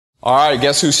All right,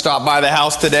 guess who stopped by the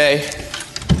house today?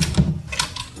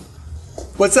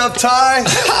 What's up, Ty?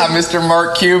 Mr.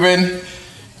 Mark Cuban.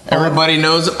 Everybody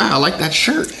knows him. I like that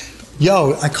shirt.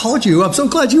 Yo, I called you. I'm so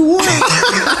glad you wore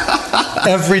it.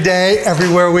 Every day,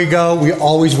 everywhere we go, we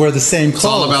always wear the same clothes. It's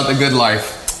all about the good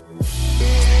life.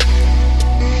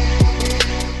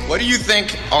 What do you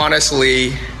think,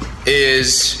 honestly,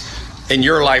 is in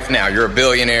your life now? You're a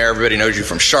billionaire. Everybody knows you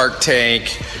from Shark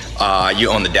Tank. You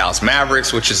own the Dallas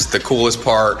Mavericks, which is the coolest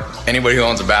part. Anybody who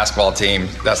owns a basketball team,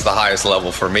 that's the highest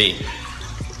level for me.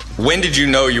 When did you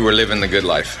know you were living the good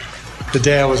life? The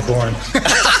day I was born.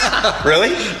 Really?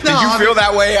 Did you feel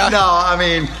that way? No, I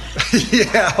mean,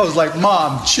 yeah, I was like,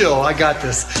 Mom, chill, I got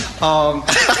this.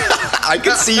 I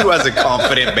could see you as a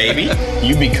confident baby.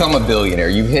 You become a billionaire.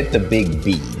 You hit the big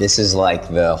B. This is like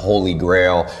the holy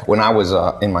grail. When I was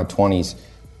in my 20s,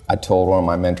 I told one of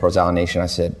my mentors, Al Nation, I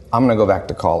said, I'm going to go back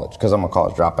to college because I'm a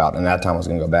college dropout. And that time I was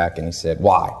going to go back. And he said,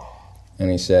 why? And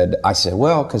I said,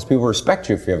 well, because people respect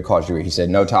you if you have a college degree. He said,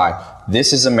 no, Ty,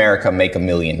 this is America, make $1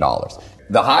 million.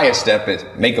 The highest step is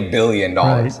make $1 billion.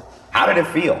 Right. How did it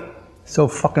feel? So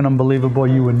fucking unbelievable,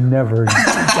 you would never,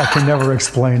 I can never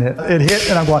explain it. It hit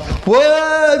and I'm going,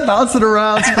 what? Bouncing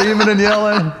around, screaming and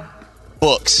yelling.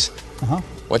 Books.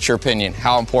 What's your opinion?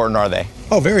 How important are they?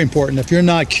 Oh, very important. If you're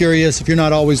not curious, if you're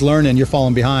not always learning, you're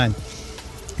falling behind.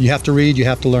 You have to read, you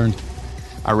have to learn.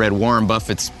 I read Warren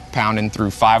Buffett's pounding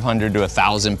through 500 to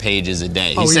 1,000 pages a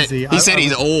day. He said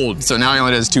he's old, so now he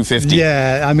only does 250.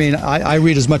 Yeah, I mean, I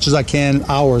read as much as I can,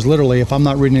 hours, literally. If I'm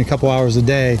not reading a couple hours a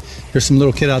day, there's some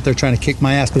little kid out there trying to kick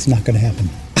my ass, but it's not going to happen.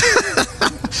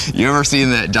 You ever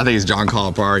seen that? I think it's John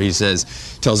Calipari. He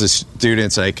tells his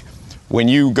students, like, when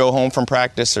you go home from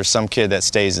practice, there's some kid that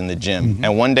stays in the gym.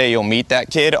 And one day you'll meet that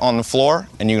kid on the floor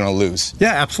and you're going to lose.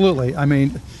 Yeah, absolutely. I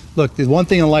mean, look, the one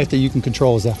thing in life that you can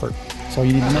control is effort. So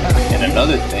you need to know. And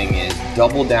another thing is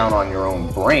double down on your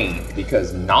own brain,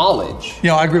 because knowledge. You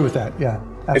know, I agree with that. Yeah,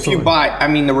 absolutely. If you buy, I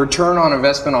mean, the return on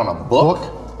investment on a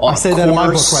book. I say that in my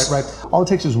book, right? All it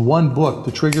takes is one book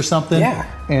to trigger something,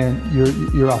 and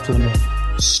you're off to the moon.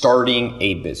 Starting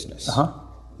a business.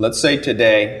 Let's say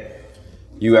today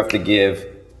you have to give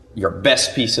your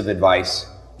best piece of advice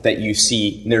that you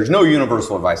see. There's no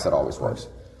universal advice that always works.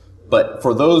 But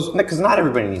for those, because not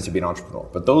everybody needs to be an entrepreneur,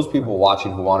 but those people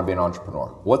watching who want to be an entrepreneur,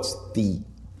 what's the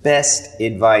best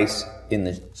advice in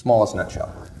the smallest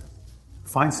nutshell?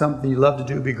 Find something you love to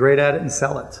do, be great at it, and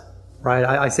sell it, right?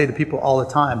 I say to people all the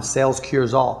time, sales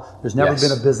cures all. There's never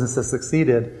been a business that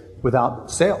succeeded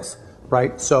without sales,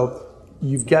 right? So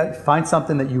you've got find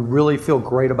something that you really feel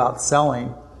great about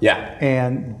selling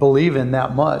and believe in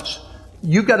that much.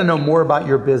 You've got to know more about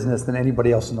your business than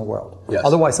anybody else in the world.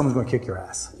 Otherwise, someone's going to kick your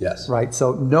ass. Right?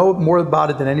 So know more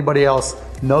about it than anybody else.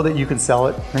 Know that you can sell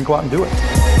it, and go out and do it.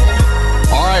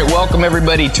 All right, welcome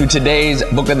everybody to today's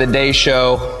Book of the Day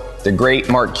show. The great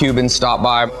Mark Cuban stopped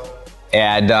by,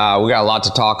 and we got a lot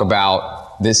to talk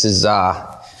about. This is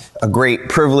a great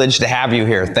privilege to have you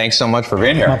here. Thanks so much for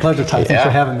being here. My pleasure, Ty. Thanks for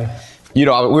having me. You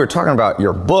know, we were talking about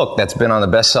your book that's been on the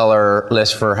bestseller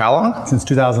list for how long? Since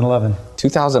 2011.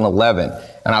 2011.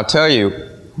 And I'll tell you,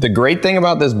 the great thing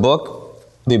about this book,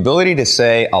 the ability to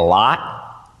say a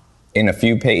lot in a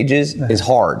few pages is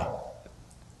hard.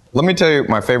 Let me tell you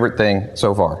my favorite thing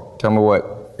so far. Tell me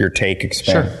what your take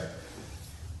expand. Sure.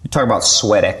 You talk about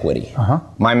sweat equity.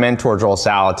 My mentor, Joel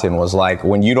Salatin, was like,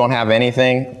 when you don't have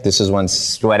anything, this is when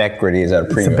sweat equity is at a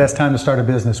premium. It's the best time to start a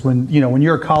business. When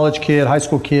you're a college kid, high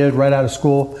school kid, right out of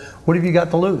school, what have you got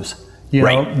to lose? You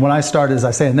know, when I started, as I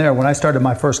say in there, when I started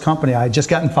my first company, I had just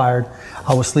gotten fired.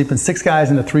 I was sleeping 6 guys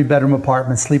in a 3-bedroom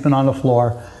apartment, sleeping on the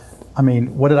floor. I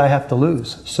mean, what did I have to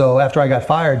lose? So after I got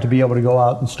fired, to be able to go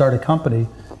out and start a company,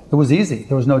 it was easy.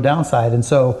 There was no downside. And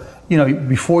so, you know,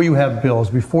 before you have bills,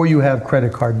 before you have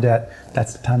credit card debt,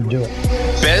 that's the time to do it.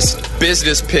 Best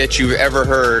business pitch you've ever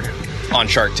heard on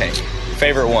Shark Tank?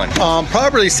 Favorite one?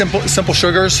 Probably Simple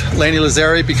Sugars, Lainey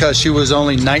Lazari, because she was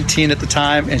only 19 at the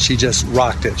time and she just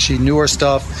rocked it. She knew her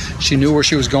stuff, she knew where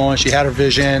she was going, she had her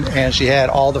vision, and she had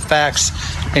all the facts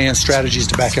and strategies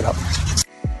to back it up.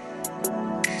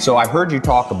 So I've heard you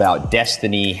talk about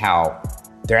destiny, how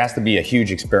there has to be a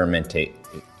huge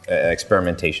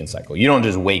experimentation cycle. You don't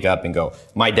just wake up and go,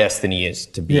 my destiny is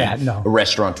to be a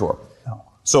restaurateur. No.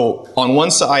 So on one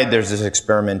side, there's this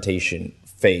experimentation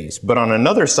phase, but on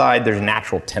another side, there's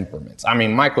natural temperaments. I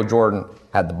mean, Michael Jordan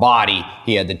had the body,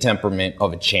 he had the temperament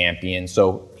of a champion,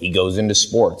 so he goes into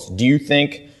sports. Do you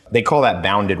think they call that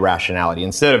bounded rationality?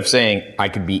 Instead of saying I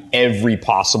could be every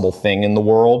possible thing in the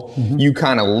world, you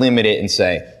kind of limit it and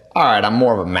say, all right, I'm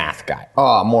more of a math guy.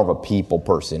 Oh, I'm more of a people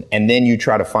person. And then you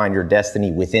try to find your destiny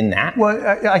within that? Well,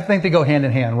 I think they go hand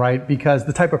in hand, right? Because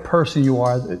the type of person you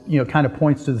are, kind of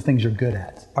points to the things you're good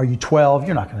at. Are you 12?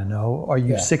 You're not going to know. Are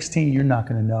you 16? You're not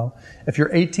going to know. If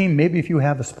you're 18, maybe if you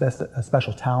have a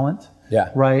special talent,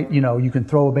 right? You can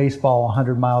throw a baseball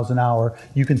 100 miles an hour.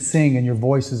 You can sing and your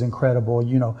voice is incredible.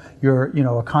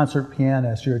 You're a concert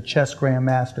pianist. You're a chess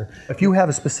grandmaster. If you have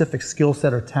a specific skill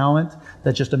set or talent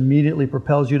that just immediately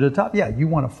propels you to the top, you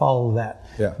want to follow that.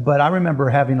 Yeah. But I remember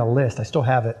having a list. I still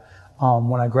have it.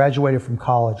 When I graduated from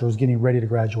college, I was getting ready to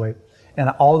graduate, and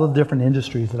all the different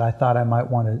industries that I thought I might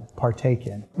want to partake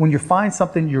in. When you find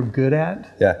something you're good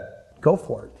at, go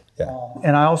for it. Yeah.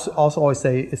 And I also always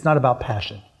say it's not about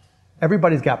passion.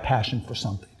 Everybody's got passion for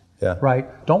something,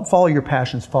 right? Don't follow your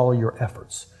passions, follow your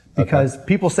efforts. Because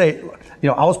people say,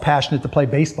 I was passionate to play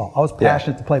baseball. I was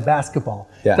passionate to play basketball.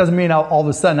 Yeah. It doesn't mean all of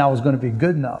a sudden I was going to be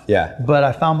good enough. Yeah. But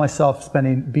I found myself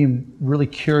being really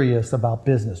curious about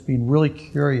business, being really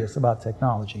curious about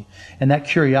technology. And that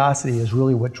curiosity is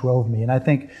really what drove me. And I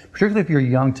think, particularly if you're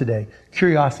young today,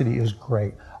 curiosity is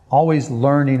great. Always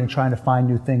learning and trying to find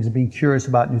new things and being curious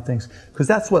about new things, because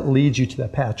that's what leads you to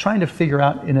that path. Trying to figure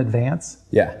out in advance,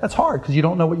 that's hard because you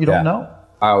don't know what you don't know.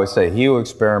 I always say he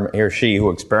or she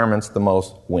who experiments the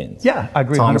most wins. Yeah, I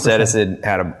agree. Thomas 100%. Edison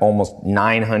had almost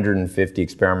 950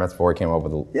 experiments before he came up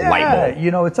with the light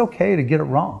bulb. It's okay to get it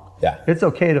wrong. Yeah. It's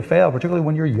okay to fail, particularly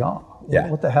when you're young. Yeah.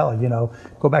 What the hell,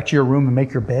 go back to your room and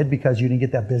make your bed because you didn't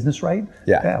get that business right?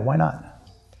 Yeah, why not?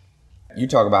 You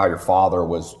talk about how your father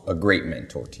was a great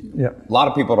mentor to you. Yeah. A lot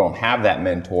of people don't have that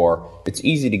mentor. It's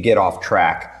easy to get off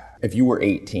track if you were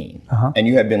 18 and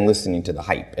you had been listening to the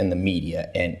hype and the media.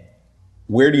 And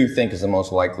where do you think is the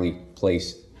most likely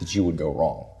place that you would go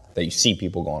wrong, that you see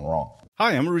people going wrong?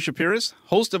 Hi, I'm Arusha Pires,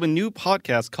 host of a new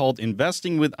podcast called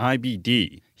Investing with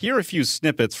IBD. Here are a few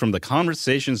snippets from the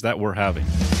conversations that we're having.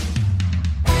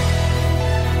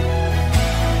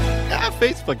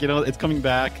 Facebook, it's coming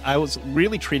back. I was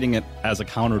really treating it as a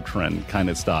counter trend kind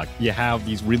of stock. You have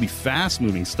these really fast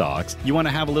moving stocks. You want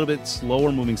to have a little bit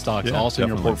slower moving stocks also in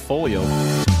your portfolio.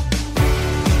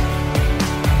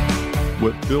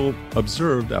 What Bill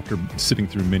observed after sitting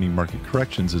through many market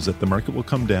corrections is that the market will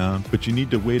come down, but you need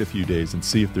to wait a few days and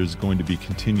see if there's going to be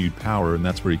continued power, and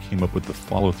that's where he came up with the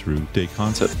follow-through day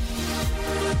concept.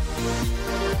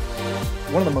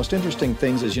 One of the most interesting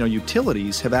things is,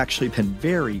 utilities have actually been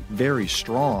very, very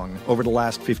strong over the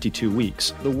last 52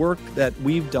 weeks. The work that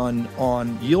we've done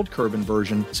on yield curve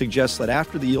inversion suggests that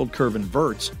after the yield curve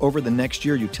inverts, over the next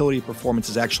year, utility performance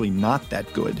is actually not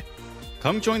that good.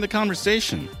 Come join the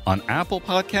conversation on Apple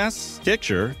Podcasts,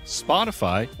 Stitcher,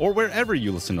 Spotify, or wherever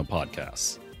you listen to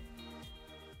podcasts.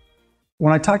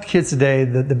 When I talk to kids today,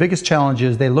 the biggest challenge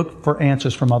is they look for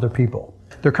answers from other people.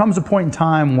 There comes a point in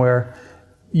time where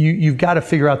you've got to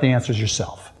figure out the answers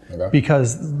yourself.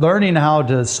 Because learning how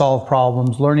to solve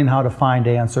problems, learning how to find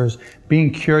answers,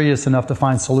 being curious enough to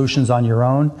find solutions on your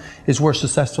own is where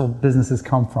successful businesses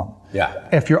come from. Yeah.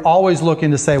 If you're always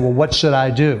looking to say, well, what should I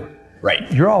do?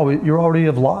 Right. You already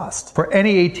have lost. For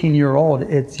any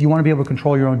 18-year-old, you want to be able to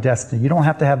control your own destiny. You don't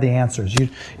have to have the answers.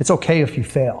 It's okay if you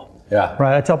fail. Yeah.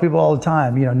 Right. I tell people all the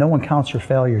time, no one counts your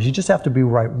failures. You just have to be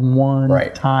right one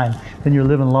time. Then you're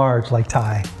living large like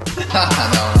Ty.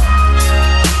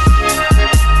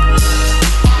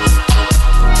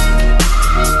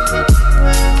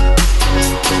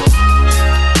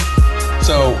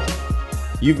 So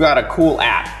you've got a cool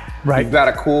app. Right. You've got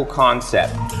a cool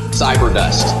concept.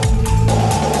 Cyberdust.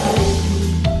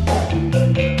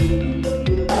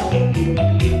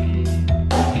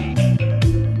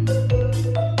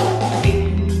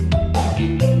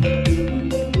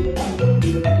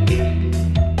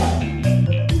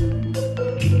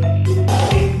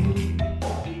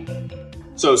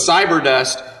 So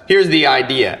Cyberdust, here's the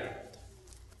idea.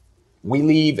 We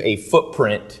leave a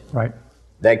footprint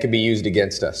that could be used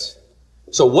against us.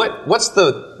 So what's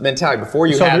the mentality before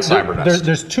you had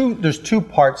Cyberdust? There's two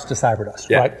parts to Cyberdust,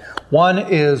 right? One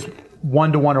is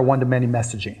one-to-one or one-to-many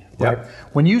messaging, right?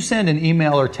 When you send an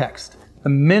email or text, the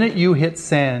minute you hit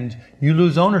send, you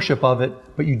lose ownership of it,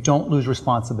 but you don't lose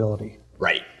responsibility.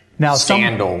 Right. Now,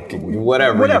 scandal,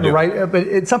 whatever you do. Right?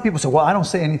 But some people say, well, I don't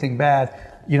say anything bad.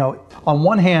 On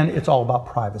one hand, it's all about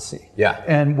privacy. Yeah.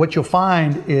 And what you'll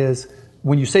find is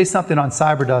when you say something on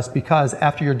Cyberdust, because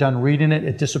after you're done reading it,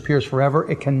 it disappears forever.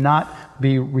 It cannot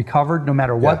be recovered no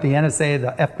matter what. The NSA,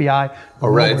 the FBI.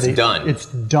 It's done. It's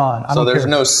done. So there's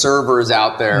no servers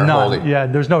out there holding. Yeah,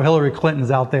 there's no Hillary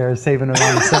Clintons out there saving it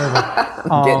on the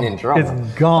server. Getting in trouble.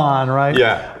 It's gone, right?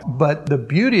 Yeah. But the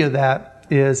beauty of that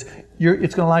is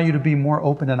it's going to allow you to be more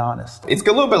open and honest. It's a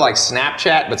little bit like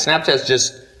Snapchat, but Snapchat's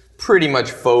just pretty much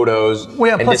photos.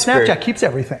 Well, yeah, plus Snapchat keeps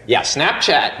everything. Yeah,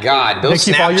 Snapchat, God, those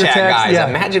Snapchat guys,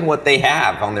 imagine what they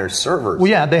have on their servers.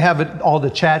 Well, yeah, they have all the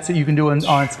chats that you can do on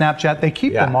Snapchat. They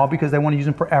keep them all because they want to use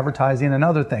them for advertising and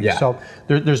other things. Yeah. So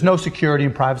there's no security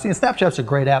and privacy. And Snapchat's a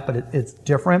great app, but it's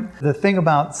different. The thing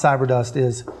about CyberDust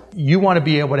is you want to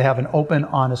be able to have an open,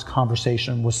 honest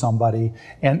conversation with somebody.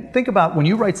 And think about when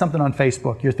you write something on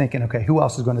Facebook, you're thinking, okay, who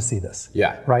else is going to see this?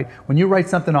 Yeah. Right? When you write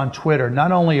something on Twitter,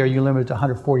 not only are you limited to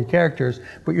 140 characters,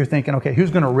 but you're thinking, okay,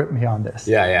 who's going to rip me on this?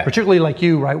 Yeah, yeah. Particularly like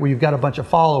you, right, where you've got a bunch of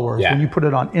followers. Yeah. When you put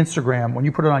it on Instagram, when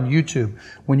you put it on YouTube,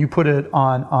 when you put it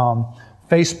on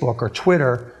Facebook or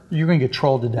Twitter, you're going to get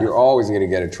trolled to death. You're always going to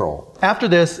get a troll. After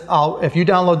this, if you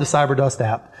download the CyberDust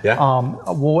app,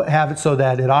 we'll have it so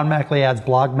that it automatically adds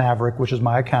Blog Maverick, which is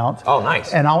my account. Oh,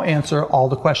 nice. And I'll answer all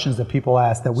the questions that people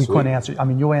ask that we couldn't answer. I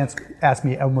mean, you'll ask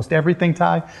me almost everything,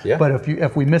 Ty. Yeah. But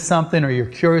if we miss something or you're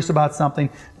curious about something,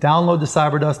 download the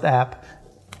CyberDust app.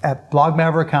 At Blog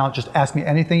Maverick account, just ask me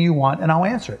anything you want and I'll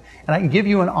answer it. And I can give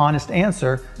you an honest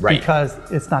answer because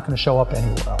it's not going to show up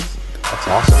anywhere else. That's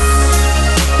awesome.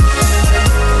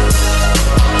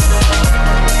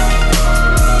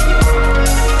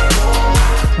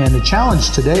 And the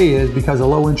challenge today is because of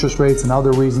low interest rates and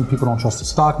other reasons, people don't trust the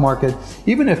stock market.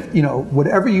 Even if,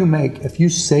 whatever you make, if you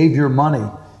save your money,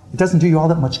 it doesn't do you all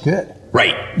that much good.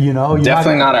 Right. You're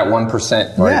definitely not at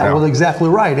 1% right now. Well, exactly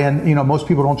right. And, most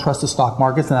people don't trust the stock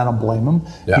markets, and I don't blame them.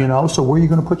 Yeah. So where are you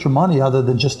going to put your money other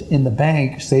than just in the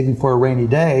bank, saving for a rainy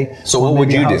day? So what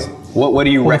would you do? What do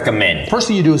you recommend? First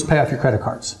thing you do is pay off your credit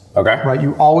cards. Okay. Right.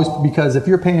 You always, because if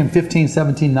you're paying 15,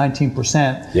 17,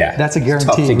 19%, that's a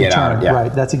guaranteed return.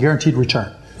 Right. That's a guaranteed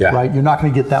return. Yeah. Right. You're not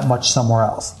going to get that much somewhere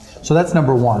else. So that's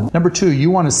number one. Number two,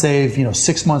 you want to save,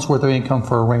 6 months worth of income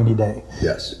for a rainy day.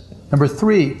 Yes. Number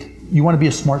three, you want to be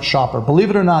a smart shopper. Believe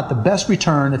it or not, the best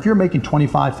return, if you're making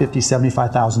 $25,000, $50,000,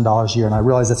 $75,000 a year, and I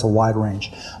realize that's a wide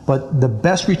range, but the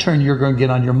best return you're going to get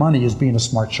on your money is being a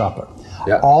smart shopper.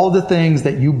 Yeah. All the things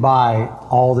that you buy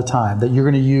all the time that you're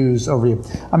going to use over you.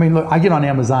 I mean, look, I get on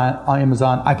Amazon,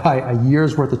 I buy a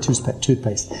year's worth of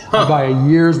toothpaste. I buy a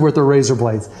year's worth of razor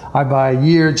blades. I buy a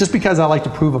year, just because I like to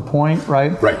prove a point,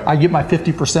 right? Right. I get my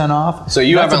 50% off. So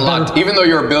you haven't lost, even though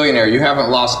you're a billionaire, you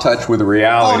haven't lost touch with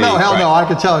reality. Oh, no, hell no. I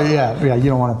can tell you, yeah, you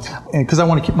don't want to, because I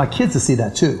want to keep my kids to see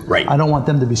that too. Right. I don't want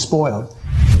them to be spoiled.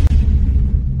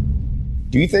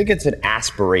 Do you think it's an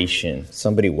aspiration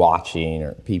somebody watching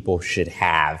or people should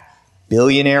have,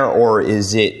 billionaire, or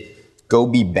is it go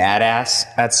be badass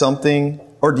at something?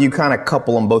 Or do you kind of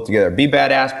couple them both together? Be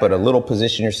badass, but a little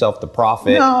position yourself to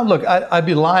profit? No, look, I'd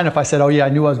be lying if I said, oh yeah, I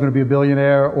knew I was going to be a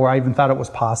billionaire, or I even thought it was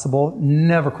possible.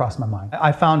 Never crossed my mind.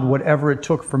 I found whatever it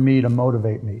took for me to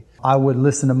motivate me. I would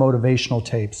listen to motivational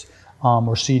tapes.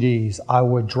 Or CDs. I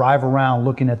would drive around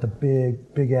looking at the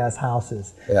big ass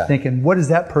houses, thinking, what is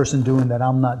that person doing that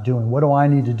I'm not doing? What do I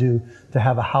need to do to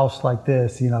have a house like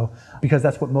this? Because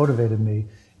that's what motivated me.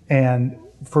 And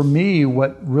for me,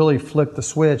 what really flipped the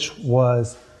switch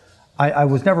was I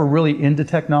was never really into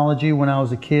technology when I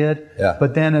was a kid. Yeah.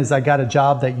 But then as I got a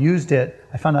job that used it,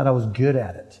 I found out I was good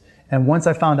at it. And once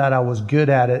I found out I was good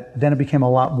at it, then it became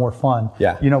a lot more fun.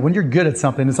 Yeah. When you're good at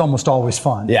something, it's almost always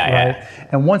fun. Yeah, right? Yeah.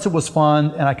 And once it was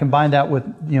fun, and I combined that with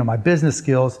my business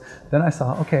skills, then I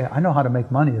saw, okay, I know how to make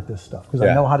money at this stuff because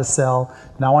I know how to sell.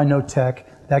 Now I know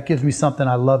tech. That gives me something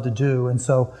I love to do. And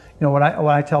so, what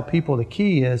I tell people, the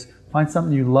key is find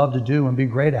something you love to do and be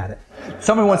great at it.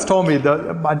 Somebody once told me,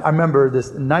 I remember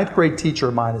this 9th grade teacher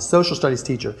of mine, a social studies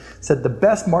teacher, said the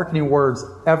best marketing words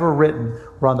ever written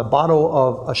were on the bottle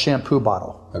of a shampoo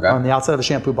bottle. Okay. On the outside of a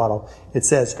shampoo bottle. It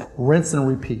says, rinse and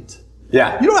repeat.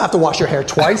 Yeah. You don't have to wash your hair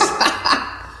twice.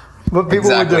 But people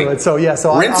would do it. So yeah.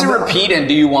 So rinse and repeat, and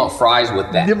do you want fries with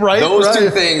that? Right. Those two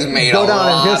things made a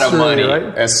lot of money. Right?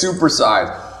 As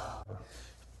supersized.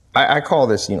 I call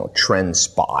this, trend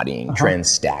spotting, trend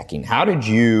stacking. How did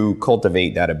you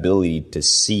cultivate that ability to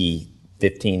see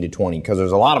 15 to 20? Because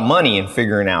there's a lot of money in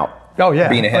figuring out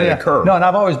being ahead of the curve. No, and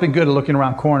I've always been good at looking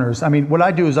around corners. I mean, what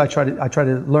I do is I try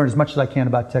to learn as much as I can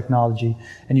about technology,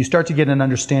 and you start to get an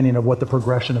understanding of what the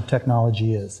progression of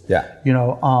technology is. Yeah.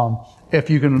 If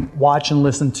you can watch and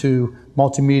listen to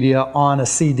multimedia on a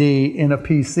CD in a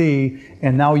PC,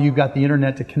 and now you've got the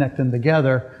internet to connect them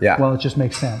together, well, it just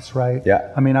makes sense, right?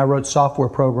 Yeah. I mean, I wrote software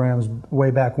programs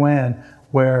way back when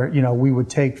where, we would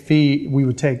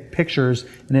take pictures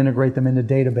and integrate them into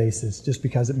databases just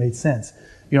because it made sense.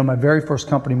 My very first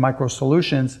company, Micro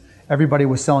Solutions, everybody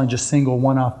was selling just single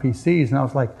one-off PCs. And I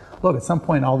was like, look, at some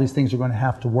point, all these things are going to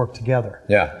have to work together.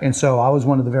 Yeah. And so I was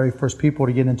one of the very first people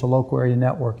to get into local area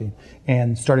networking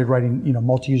and started writing,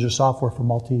 multi-user software for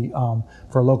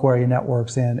local area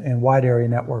networks and wide area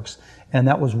networks. And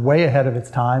that was way ahead of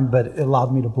its time, but it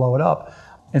allowed me to blow it up.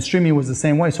 And streaming was the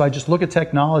same way. So I just look at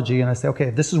technology and I say, okay,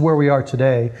 if this is where we are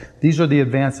today, these are the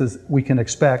advances we can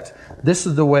expect. This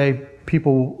is the way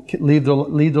people lead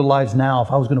their lives now.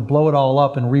 If I was going to blow it all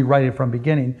up and rewrite it from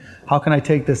beginning, how can I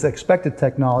take this expected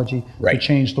technology to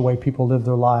change the way people live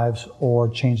their lives or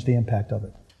change the impact of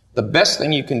it? The best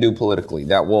thing you can do politically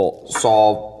that will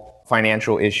solve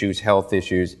financial issues, health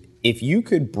issues, if you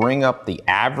could bring up the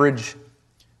average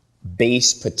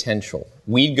base potential,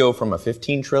 we'd go from a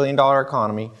 $15 trillion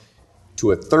economy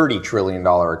to a $30 trillion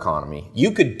economy.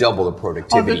 You could double the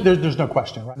productivity. There's no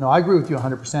question. Right? No, I agree with you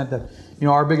 100% that,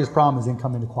 our biggest problem is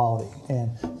income inequality.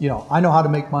 And, I know how to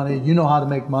make money. You know how to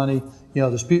make money.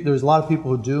 There's a lot of people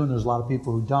who do, and there's a lot of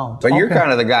people who don't. But you're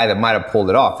kind of the guy that might have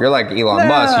pulled it off. You're like Elon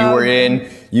Musk.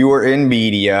 You were in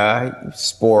media,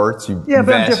 sports, but I'm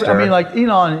different. I mean, like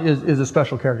Elon is a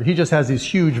special character. He just has these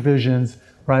huge visions,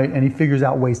 right? And he figures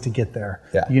out ways to get there.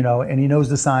 Yeah. And he knows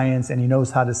the science and he knows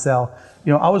how to sell.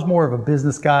 I was more of a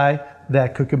business guy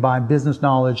that could combine business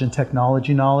knowledge and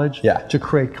technology knowledge to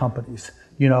create companies.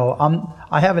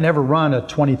 I haven't ever run a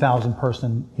 20,000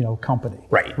 person, company.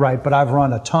 Right. But I've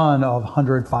run a ton of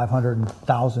 100, 500, and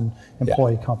 1,000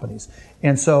 employee companies.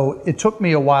 And so it took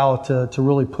me a while to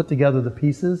really put together the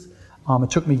pieces. It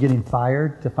took me getting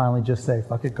fired to finally just say,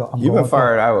 fuck it, go. You've been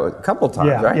fired a couple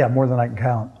times, right? Yeah, more than I can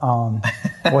count.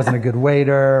 Wasn't a good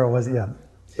waiter,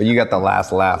 But you got the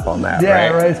last laugh on that, right? Yeah,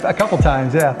 right. A couple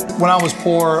times, yeah. When I was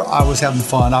poor, I was having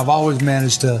fun. I've always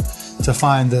managed to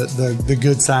find the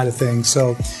good side of things.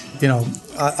 So,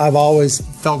 I've always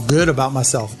felt good about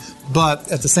myself.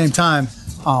 But at the same time,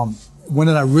 when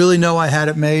did I really know I had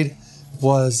it made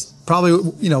was probably,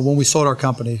 when we sold our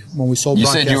company, when we sold. You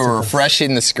said you were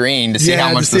refreshing the screen to see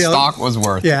how much the stock was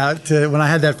worth. Yeah, when I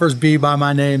had that first B by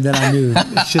my name, then I knew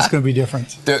it's just going to be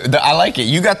different. I like it.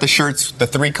 You got the shirts, the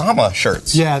 3 comma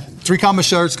shirts. Yeah, 3 comma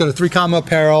shirts, go to 3 comma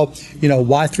apparel.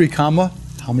 Why 3 comma?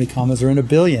 How many commas are in a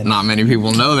billion? Not many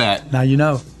people know that. Now you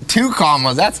know. 2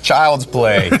 commas, that's child's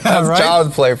play. That's right?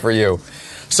 Child's play for you.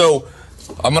 So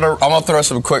I'm gonna throw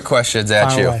some quick questions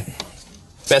at you. Right.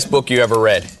 Best book you ever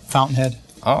read? Fountainhead.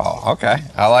 Oh, okay.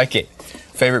 I like it.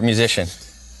 Favorite musician?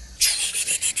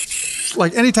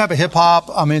 Like any type of hip hop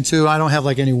I'm into. I don't have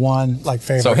like any one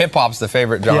favorite. So hip hop's the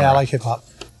favorite genre? Yeah, I like hip hop.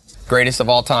 Greatest of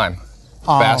all time?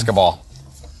 Basketball.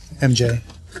 MJ.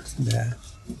 Yeah.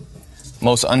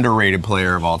 Most underrated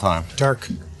player of all time? Dirk.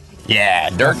 Yeah,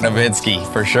 Dirk Nowitzki,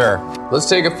 for sure. Let's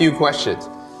take a few questions.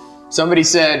 Somebody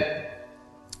said,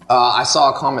 I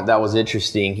saw a comment that was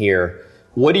interesting here.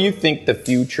 What do you think the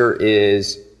future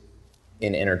is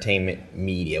in entertainment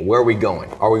media? Where are we going?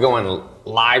 Are we going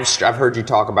live? I've heard you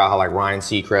talk about how Ryan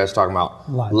Seacrest talking about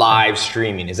live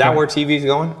streaming. Is that where TV's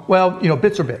going? Well,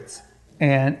 bits are bits.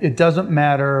 And it doesn't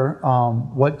matter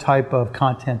what type of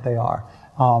content they are.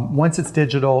 Once it's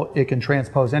digital, it can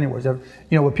transpose anywhere.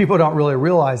 What people don't really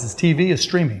realize is TV is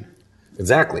streaming.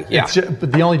 Exactly, yeah.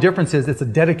 But the only difference is it's a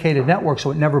dedicated network,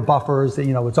 so it never buffers.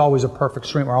 It's always a perfect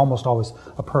stream, or almost always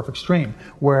a perfect stream.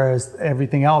 Whereas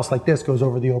everything else like this goes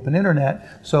over the open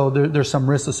internet, so there's some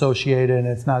risk associated, and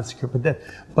it's not secure.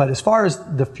 But as far as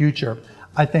the future,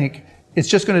 I think it's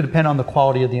just going to depend on the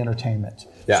quality of the entertainment.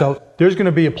 Yeah. So there's going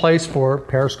to be a place for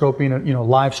periscoping,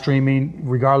 live streaming,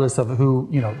 regardless of who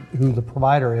the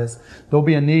provider is. There'll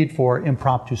be a need for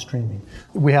impromptu streaming.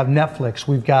 We have Netflix.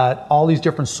 We've got all these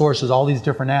different sources, all these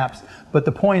different apps. But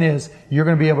the point is, you're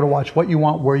going to be able to watch what you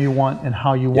want, where you want, and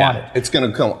how you want it. It's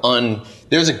going to come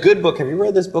There's a good book. Have you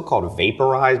read this book called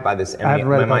Vaporized by this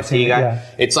MIT guy? Yeah.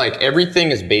 It's like everything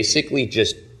is basically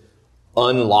just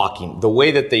unlocking. The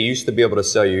way that they used to be able to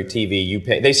sell you TV, you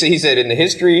pay. He said in the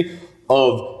history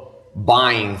of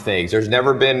buying things, there's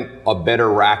never been a better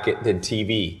racket than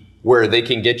TV, where they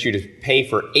can get you to pay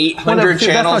for 800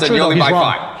 channels and you only buy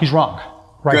 5. He's wrong.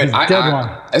 Right. Good. He's dead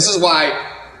wrong. This is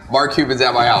why Mark Cuban's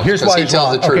at my house. Here's why he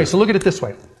tells the truth. Okay, so look at it this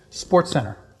way.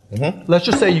 SportsCenter. Mm-hmm. Let's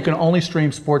just say you can only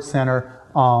stream SportsCenter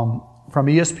from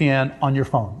ESPN on your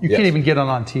phone. You can't even get it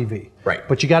on TV. Right.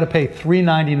 But you got to pay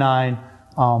 $3.99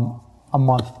 a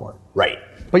month for it. Right.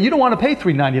 But you don't want to pay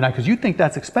 $3.99 because you think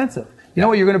that's expensive. You know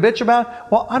what you're going to bitch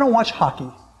about? Well, I don't watch hockey.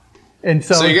 And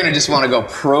so you're going to just want to go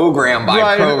program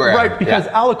by program. Right, because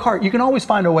a la carte, you can always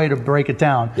find a way to break it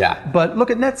down. Yeah. But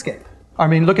look at Netscape.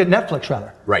 Look at Netflix,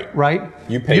 rather. Right. Right?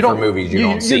 You pay for movies you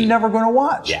don't see. You're never going to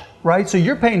watch. Yeah. Right? So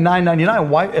you're paying $9.99.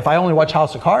 Why, if I only watch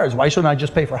House of Cards, why shouldn't I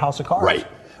just pay for House of Cards? Right.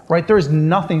 right? There's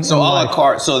nothing. So a la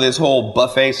carte. So this whole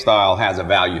buffet style has a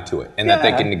value to it, and that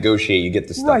they can negotiate. You get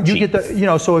the stuff right. cheap. You get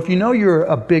the So if you know you're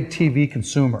a big TV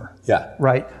consumer,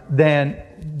 right, then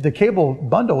the cable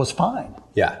bundle is fine.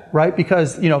 Yeah. Right,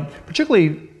 because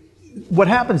particularly what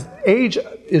happens, age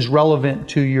is relevant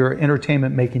to your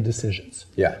entertainment making decisions.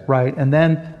 Yeah. Right, and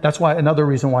then that's why another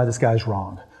reason why this guy's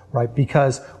wrong. Right,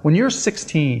 because when you're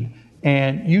 16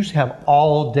 and you have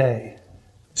all day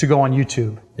to go on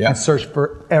YouTube and search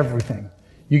for everything,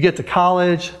 you get to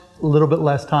college, a little bit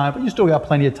less time, but you still got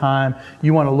plenty of time.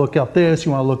 You want to look up this,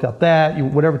 you want to look up that,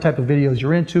 whatever type of videos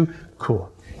you're into,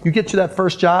 cool. You get to that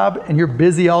first job and you're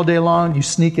busy all day long, you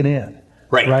sneak it in.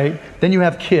 Right. Then you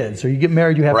have kids, or you get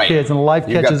married, you have kids, and life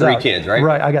catches up. You got 3 kids, right?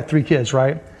 Right, I got 3 kids,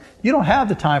 right? You don't have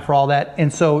the time for all that,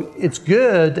 and so it's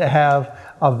good to have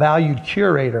a valued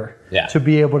curator to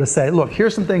be able to say, look,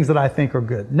 here's some things that I think are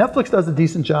good. Netflix does a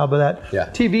decent job of that. Yeah.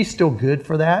 TV's still good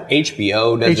for that.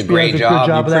 HBO does a great job.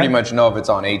 You pretty much know if it's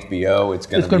on HBO, it's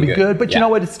going to be good. But you know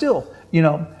what? It's still,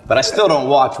 But I still don't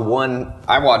watch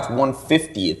I watch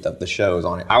 1/50th of the shows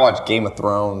on it. I watch Game of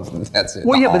Thrones, and that's it.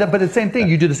 Well, yeah, but the same thing.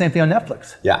 You do the same thing on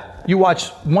Netflix. Yeah. You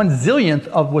watch 1/zillionth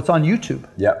of what's on YouTube.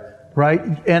 Yep. Right?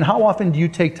 And how often do you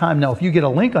take time? Now, if you get a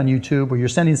link on YouTube or you're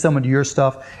sending someone to your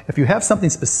stuff, if you have something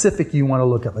specific you want to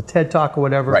look up, a TED Talk or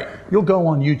whatever, you'll go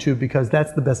on YouTube because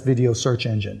that's the best video search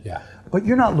engine. Yeah. But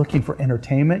you're not looking for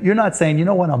entertainment. You're not saying, you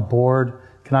know what, I'm bored.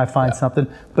 Can I find something?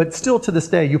 But still to this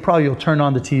day, you probably will turn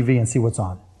on the TV and see what's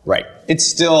on. Right. It's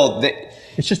still...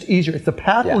 It's just easier. It's the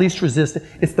path of least resistance.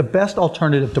 It's the best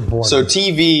alternative to boredom. So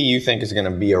TV, you think, is going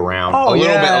to be around a little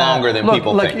bit longer than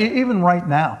people think? Even right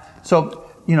now. So...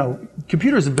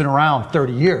 computers have been around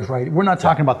 30 years, right? We're not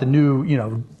talking about the new,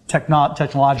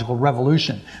 technological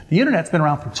revolution. The internet's been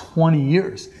around for 20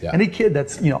 years. Yeah. Any kid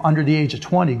that's, under the age of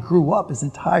 20 grew up his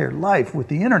entire life with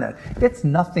the internet. It's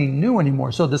nothing new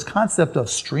anymore. So this concept of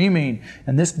streaming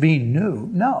and this being new,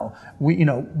 no.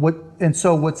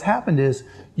 So what's happened is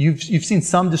you've seen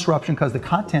some disruption because the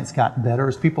content's gotten better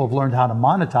as people have learned how to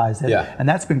monetize it. Yeah. And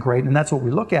that's been great, and that's what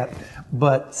we look at.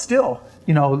 But still,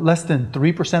 less than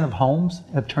 3% of homes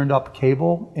have turned up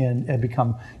cable and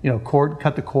become,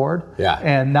 cut the cord. Yeah.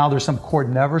 And now there's some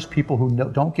cord nevers, people who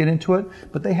don't get into it,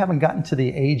 but they haven't gotten to the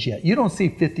age yet. You don't see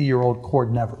 50-year-old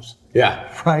cord nevers.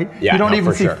 Yeah. Right? Yeah, you don't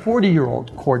even see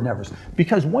 40-year-old cord nevers.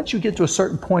 Because once you get to a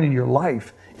certain point in your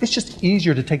life, it's just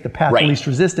easier to take the path of least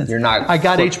resistance. I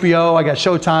got HBO, I got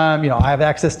Showtime, I have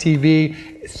Access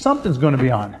TV. Something's going to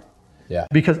be on. Yeah.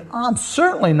 Because I'm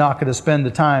certainly not going to spend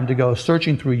the time to go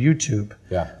searching through YouTube.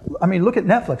 Yeah. I mean, look at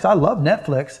Netflix. I love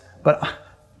Netflix, but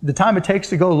the time it takes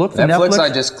to go look for Netflix.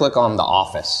 I just click on The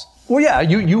Office. Well, yeah,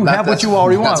 you have what you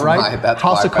already want, right?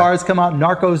 House of Cards come out,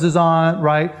 Narcos is on,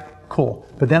 right? Cool.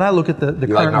 But then I look at the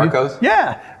you current... like Narcos?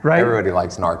 Yeah, right? Everybody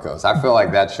likes Narcos. I feel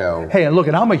like that show... Hey, and look,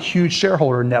 I'm a huge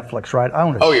shareholder in Netflix, right? I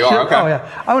own a you are? Okay. Oh,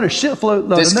 yeah. I own a shitload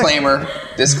of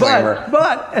Disclaimer.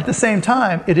 But at the same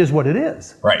time, it is what it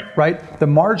is. Right. Right? The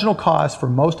marginal cost for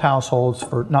most households,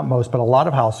 not most, but a lot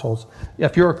of households,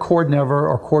 if you're a cord never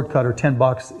or cord cutter,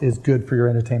 $10 is good for your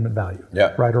entertainment value.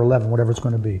 Yeah. Right? Or 11, whatever it's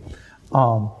going to be.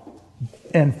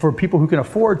 And for people who can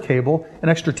afford cable, an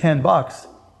extra $10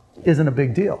 isn't a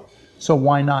big deal. So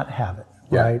why not have it,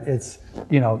 right? It's,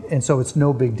 and so it's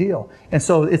no big deal. And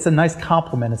so it's a nice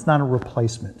complement. It's not a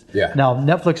replacement. Yeah. Now,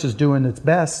 Netflix is doing its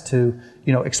best to,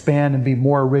 expand and be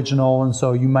more original. And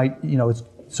so you might,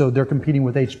 so they're competing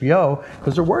with HBO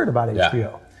because they're worried about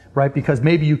HBO, right? Because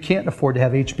maybe you can't afford to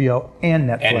have HBO and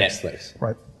Netflix.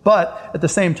 Right. But at the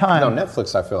same time... No,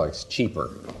 Netflix, I feel like, is cheaper.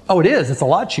 Oh, it is. It's a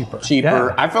lot cheaper.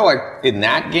 Yeah. I feel like in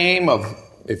that game of...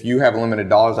 If you have limited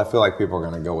dollars, I feel like people are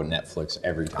going to go with Netflix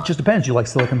every time. It just depends. You like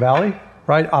Silicon Valley,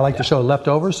 right? I like the show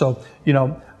Leftovers. So,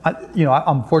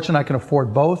 I'm fortunate I can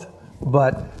afford both.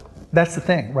 But that's the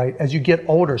thing, right? As you get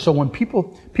older, so when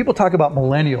people talk about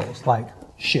millennials, like,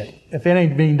 shit, if it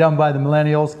ain't being done by the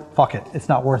millennials, fuck it. It's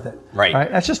not worth it. Right.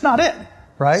 That's just not it,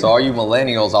 right? So all you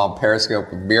millennials on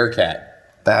Periscope with Beer Cat,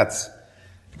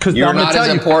 you're not as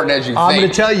important as you think. I'm going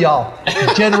to tell y'all,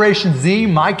 Generation Z,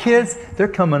 my kids, they're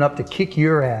coming up to kick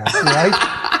your ass,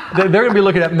 right? They're going to be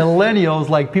looking at millennials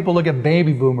like people look at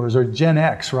baby boomers or Gen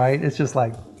X, right? It's just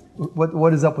like,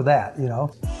 what is up with that,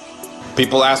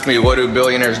 People ask me, what do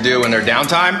billionaires do in their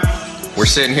downtime? We're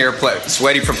sitting here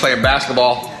sweaty from playing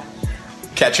basketball,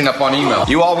 catching up on email.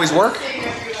 You always work?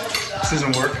 This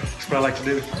isn't work. It's what I like to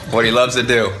do. What he loves to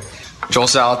do. Joel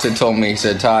Salatin told me, he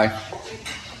said, Ty,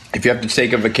 if you have to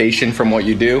take a vacation from what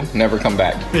you do, never come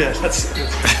back. Yeah, that's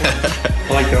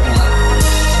I like that one.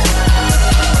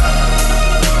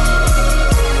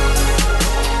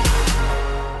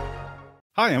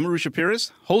 Hi, I'm Arusha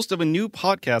Pires, host of a new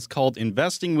podcast called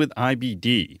Investing with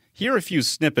IBD. Here are a few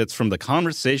snippets from the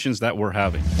conversations that we're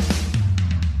having.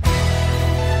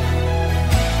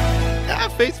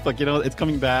 Facebook, it's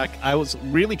coming back. I was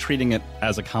really treating it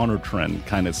as a counter trend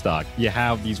kind of stock. You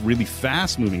have these really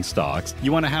fast moving stocks.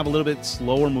 You want to have a little bit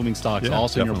slower moving stocks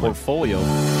also in your portfolio.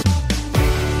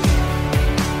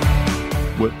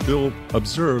 What Bill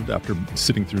observed after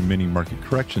sitting through many market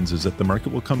corrections is that the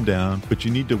market will come down, but you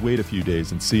need to wait a few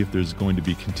days and see if there's going to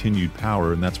be continued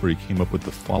power, and that's where he came up with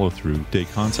the follow-through day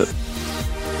concept.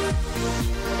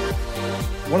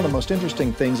 One of the most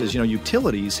interesting things is,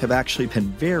 utilities have actually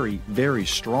been very, very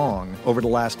strong over the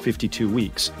last 52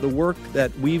 weeks. The work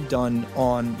that we've done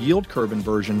on yield curve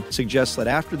inversion suggests that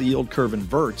after the yield curve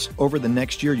inverts, over the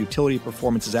next year, utility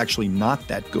performance is actually not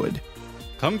that good.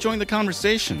 Come join the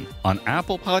conversation on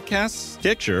Apple Podcasts,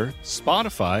 Stitcher,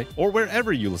 Spotify, or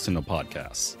wherever you listen to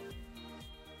podcasts.